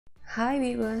Hi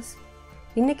viewers,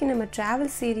 இன்னைக்கு நம்ம travel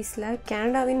seriesல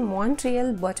கனடாவின் Montreal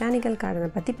Botanical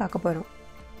Garden பத்தி பார்க்க போறோம்.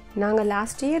 நாங்க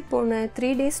லாஸ்ட் இயர் போன 3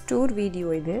 days டூர் வீடியோ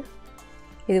இது.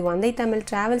 இது வந்தை தமிழ்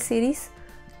travel series.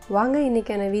 வாங்க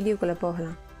இன்னைக்கான வீடியோக்குள்ள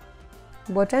போகலாம்.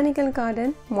 Botanical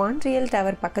Garden Montreal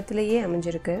Tower பக்கத்திலேயே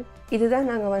அமைஞ்சிருக்கு. இதுதான்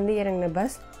நாங்க வந்து இறங்கின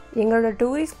பஸ். எங்களோட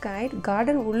டூரிஸ்ட் கைட்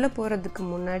கார்டன் உள்ள போறதுக்கு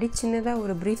முன்னாடி சின்னதா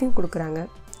ஒரு பிரீஃபிங் கொடுக்கறாங்க.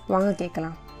 வாங்க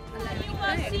கேட்கலாம்.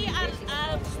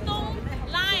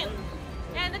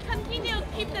 Continue,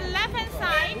 keep the left hand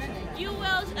side. You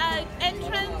will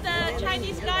enter the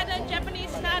Chinese garden,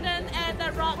 Japanese garden, and the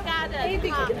rock garden.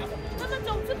 那么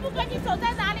总之不管你走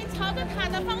在哪里，朝着塔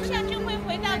的方向就会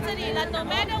回到这里了。No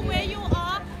matter where you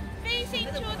are, facing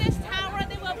to this tower,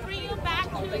 they will bring you back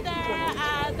to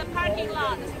the parking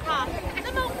lot. 好，那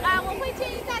么我会建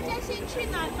议大家先去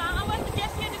南方。I would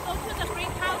suggest you to go to the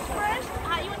greenhouse first.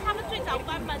 因为他们最早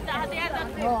关门的 ，they are the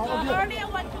earlier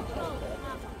one to close.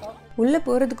 உள்ள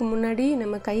போறதுக்கு முன்னாடி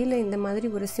நம்ம கையில இந்த மாதிரி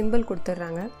ஒரு symbol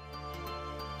கொடுத்துறாங்க.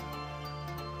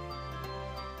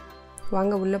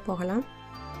 வாங்க உள்ள போகலாம்.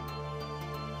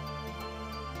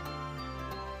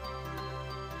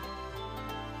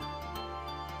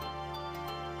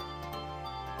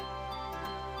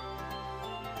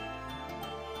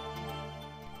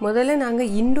 முதல்ல நாங்க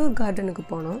இன்டோர் கார்டனுக்கு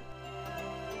போனோம்.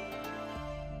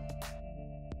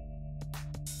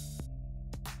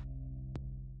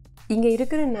 இங்க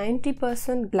இருக்கிற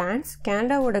 90% plants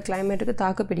கனடாவோட கிளைமேட்டுக்கு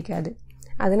தாக்கு பிடிக்காது.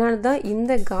 அதனால தான்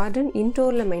இந்த கார்டன்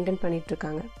இன்டோர்ல மெயின்டைன் பண்ணிட்டு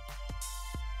இருக்காங்க.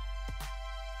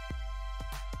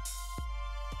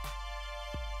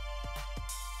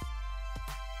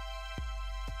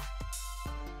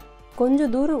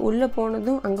 கொஞ்சம் தூரம் உள்ள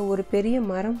போனதும் அங்க ஒரு பெரிய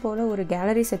மரம் போல ஒரு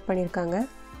கேலரி செட் பண்ணிருக்காங்க.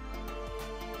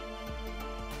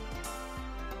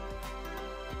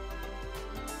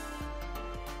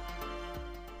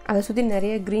 அதை சுற்றி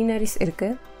நிறைய க்ரீனரிஸ்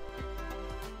இருக்குது.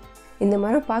 இந்த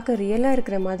மரம் பார்க்க ரியலாக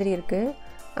இருக்கிற மாதிரி இருக்குது,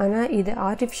 ஆனால் இது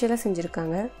ஆர்டிஃபிஷியலாக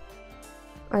செஞ்சுருக்காங்க.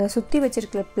 அதை சுற்றி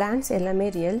வச்சிருக்கிற பிளான்ட்ஸ் எல்லாமே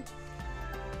ரியல்.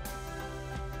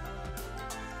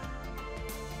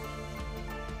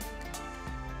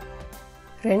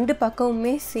 ரெண்டு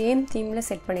பக்கமுமே சேம் தீமில்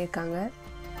செட் பண்ணியிருக்காங்க.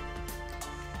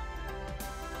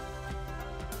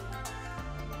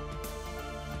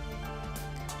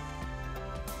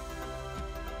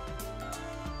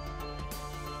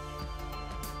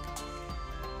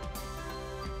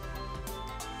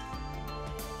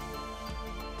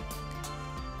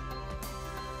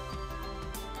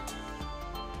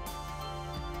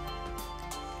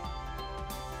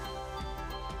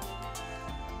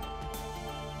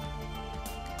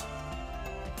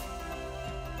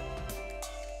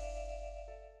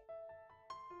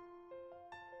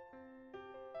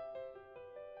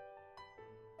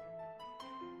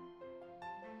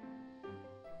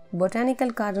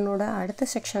 பொட்டானிக்கல் கார்டனோட அடுத்த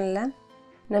செக்ஷனில்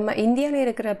நம்ம இந்தியாவில்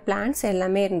இருக்கிற பிளான்ட்ஸ்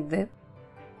எல்லாமே இருந்தது.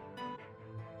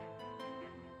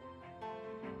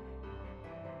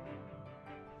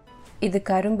 இது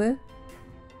கரும்பு.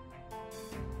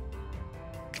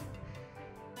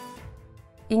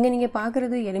 இங்க நீங்க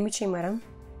பார்க்கறது எலுமிச்சை மரம்.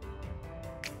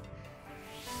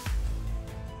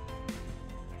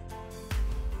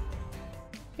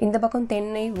 இந்த பக்கம்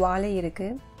தென்னை, வாழை இருக்கு.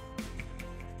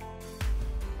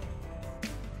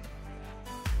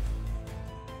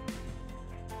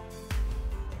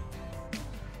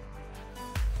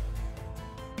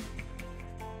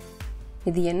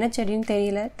 இது என்ன செடின்னு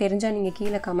தெரியல, தெரிஞ்சா நீங்க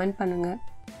கீழே கமெண்ட் பண்ணுங்க.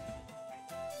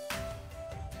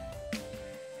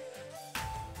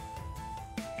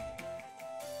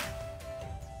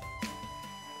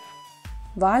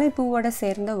 வாழைப்பூவோட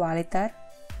சேர்ந்த வாழைத்தார்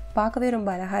பார்க்கவே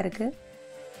ரொம்ப அழகா இருக்கு.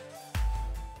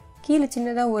 கீழே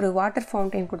சின்னதா ஒரு வாட்டர்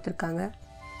ஃபவுண்டைன் கொடுத்துருக்காங்க.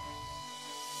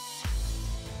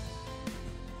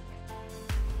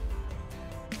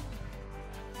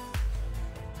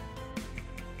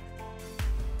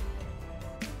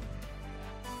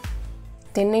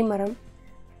 தென்னை மரம்.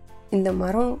 இந்த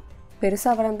மரம்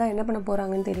பெருசா வளர்ந்தா என்ன பண்ண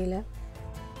போறாங்கன்னு தெரியல.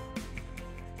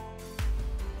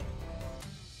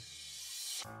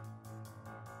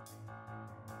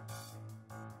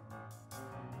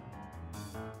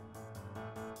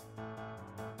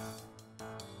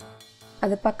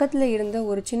 அது பக்கத்துல இருந்த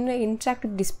ஒரு சின்ன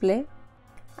இன்டராக்டிவ் டிஸ்பிளே.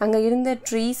 அங்க இருந்த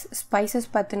ட்ரீஸ்,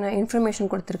 ஸ்பைசஸ் பத்தின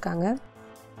இன்ஃபர்மேஷன் கொடுத்துருக்காங்க.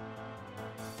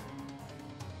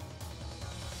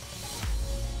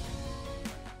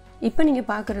 இப்போ நீங்கள்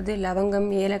பார்க்குறது லவங்கம்,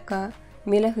 ஏலக்காய்,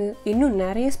 மிளகு, இன்னும்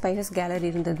நிறைய ஸ்பைசஸ் கேலரி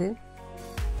இருந்தது.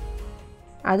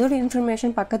 அதோட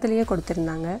இன்ஃபர்மேஷன் பக்கத்துலேயே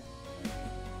கொடுத்துருந்தாங்க.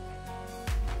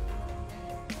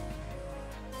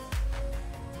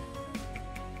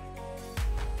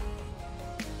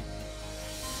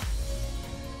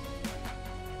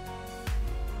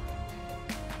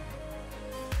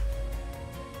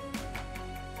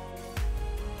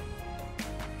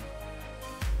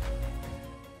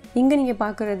 இங்கே நீங்கள்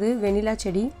பார்க்குறது வெனிலா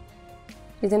செடி.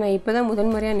 இதை நான் இப்போ தான் முதல்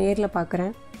முறையாக நேரில்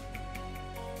பார்க்குறேன்.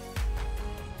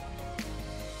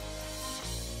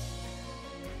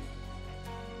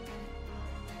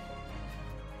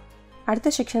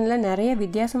 அடுத்த செக்ஷனில் நிறைய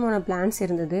வித்தியாசமான பிளான்ட்ஸ்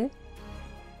இருந்தது.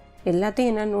 எல்லாத்தையும்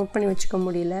என்னால் நோட் பண்ணி வச்சுக்க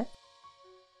முடியல.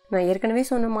 நான் ஏற்கனவே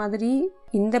சொன்ன மாதிரி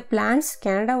இந்த பிளான்ட்ஸ்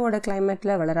கனடாவோட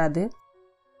கிளைமேட்டில் வளராது.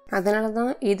 அதனால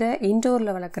தான் இதை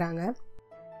இன்டோரில் வளர்க்குறாங்க.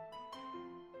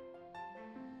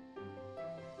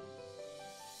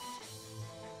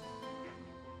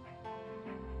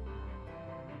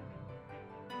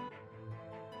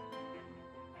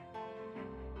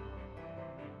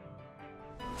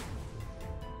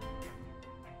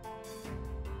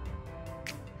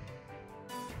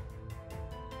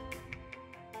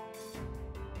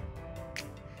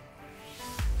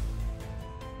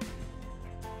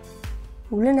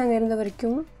 உள்ளே நாங்கள் இருந்த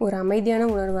வரைக்கும் ஒரு அமைதியான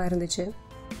உணர்வாக இருந்துச்சு.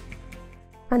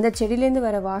 அந்த செடியிலேருந்து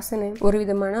வர வாசனை ஒரு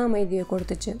விதமான அமைதியை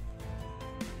கொடுத்துச்சு.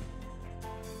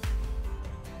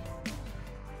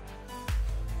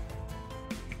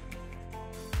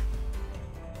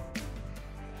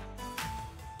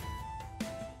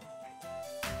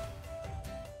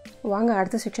 வாங்க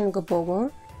அடுத்த செக்ஷனுக்கு போவோம்.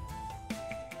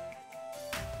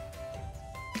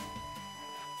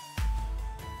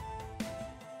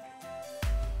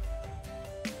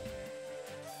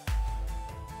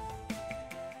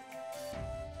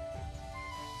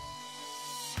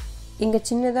 இங்கே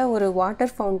சின்னதாக ஒரு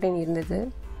வாட்டர் ஃபவுண்டைன் இருந்தது.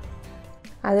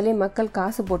 அதிலே மக்கள்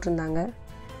காசு போட்டிருந்தாங்க.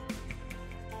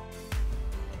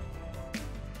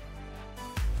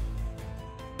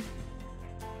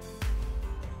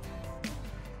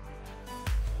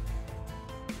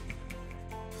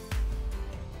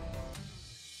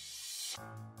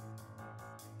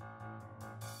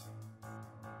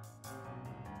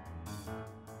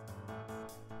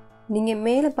 நீங்கள்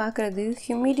மேலே பார்க்குறது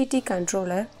ஹியூமிடிட்டி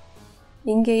கண்ட்ரோலர்.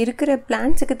 இங்கே இருக்கிற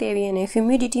பிளான்ட்ஸுக்கு தேவையான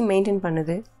ஹியூமிடிட்டி மெயின்டைன்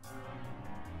பண்ணுது.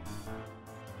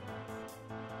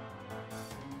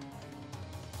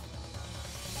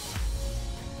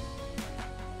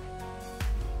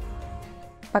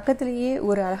 பக்கத்துலேயே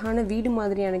ஒரு அழகான வீடு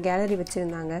மாதிரியான கேலரி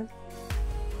வச்சுருந்தாங்க.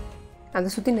 அதை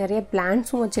சுற்றி நிறைய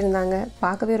பிளான்ட்ஸும் வச்சுருந்தாங்க.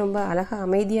 பார்க்கவே ரொம்ப அழகாக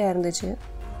அமைதியாக இருந்துச்சு.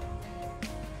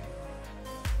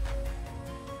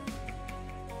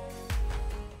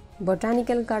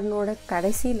 பொட்டானிக்கல் கார்டனோட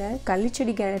கடைசியில்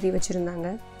கள்ளிச்செடி கேலரி வச்சுருந்தாங்க.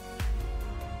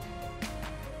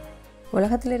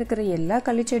 உலகத்தில் இருக்கிற எல்லா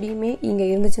கள்ளிச்செடியுமே இங்கே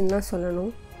இருந்துச்சுன்னு தான்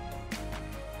சொல்லணும்.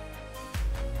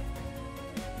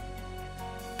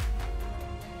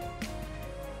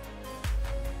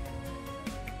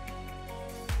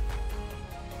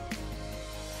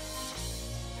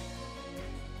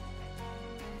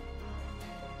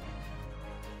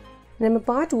 நம்ம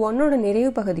பார்ட் 1ஓட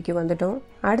நிறைவு பகுதிக்கு வந்துட்டோம்.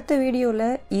 அடுத்த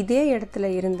வீடியோவில் இதே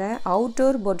இடத்துல இருந்த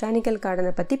அவுட்டோர் பொட்டானிக்கல்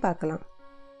கார்டனை பற்றி பார்க்கலாம்.